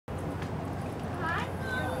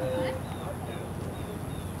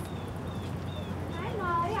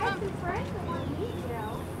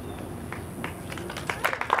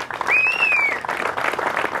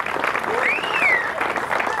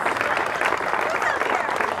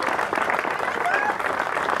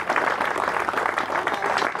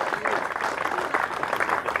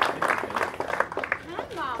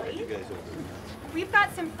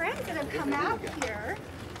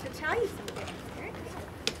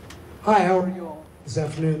Hi, how are you all this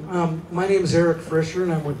afternoon? My name is Eric Frischer,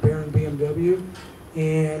 and I'm with Barron BMW.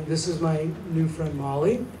 And this is my new friend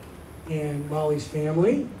Molly, and Molly's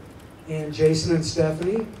family, and Jason and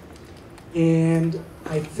Stephanie. And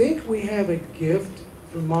I think we have a gift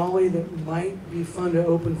for Molly that might be fun to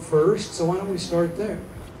open first, so why don't we start there?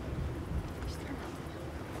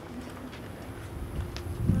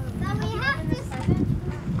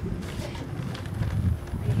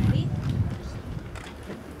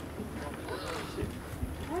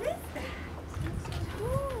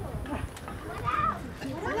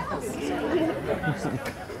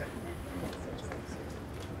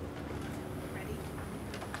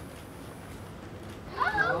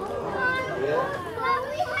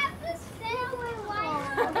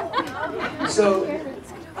 So,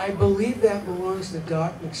 I believe that belongs to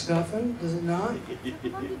Doc McStuffin, does it not?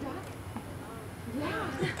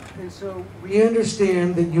 And so, we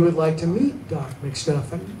understand that you would like to meet Doc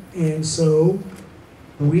McStuffin, and so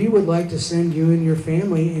we would like to send you and your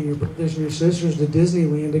family and your brothers and your sisters to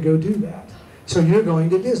Disneyland to go do that. So you're going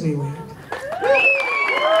to Disneyland.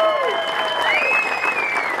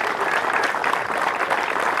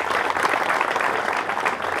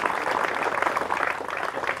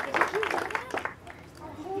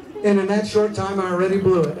 And in that short time, I already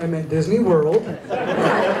blew it. I meant Disney World,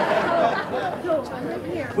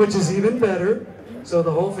 which is even better. So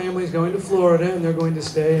the whole family is going to Florida, and they're going to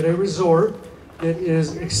stay at a resort that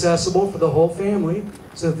is accessible for the whole family,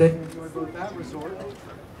 so that they can enjoy both that resort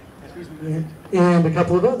and a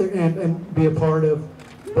couple of other, and be a part of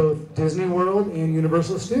both Disney World and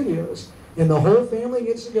Universal Studios. And the whole family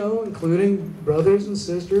gets to go, including brothers and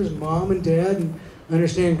sisters, and mom and dad, and I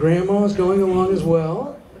understand grandma is going along as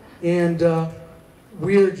well. And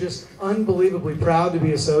we are just unbelievably proud to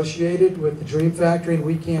be associated with the Dream Factory, and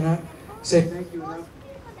we cannot say thank you enough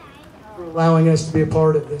for allowing us to be a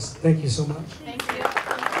part of this. Thank you so much. Thank you.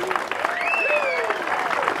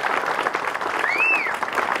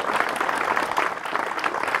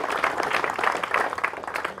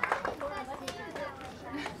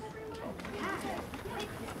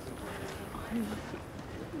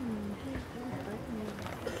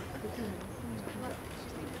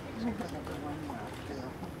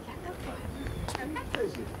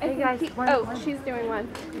 Hey guys, She's doing one.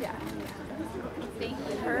 Yeah. Thank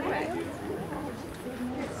you. Perfect.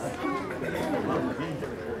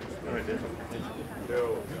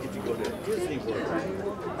 Did you go to Disney World?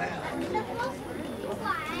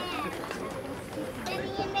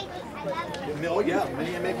 Oh yeah,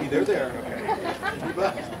 Minnie and Mickey, they're there.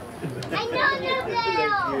 I know they're there.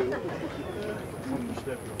 Thank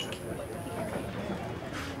you.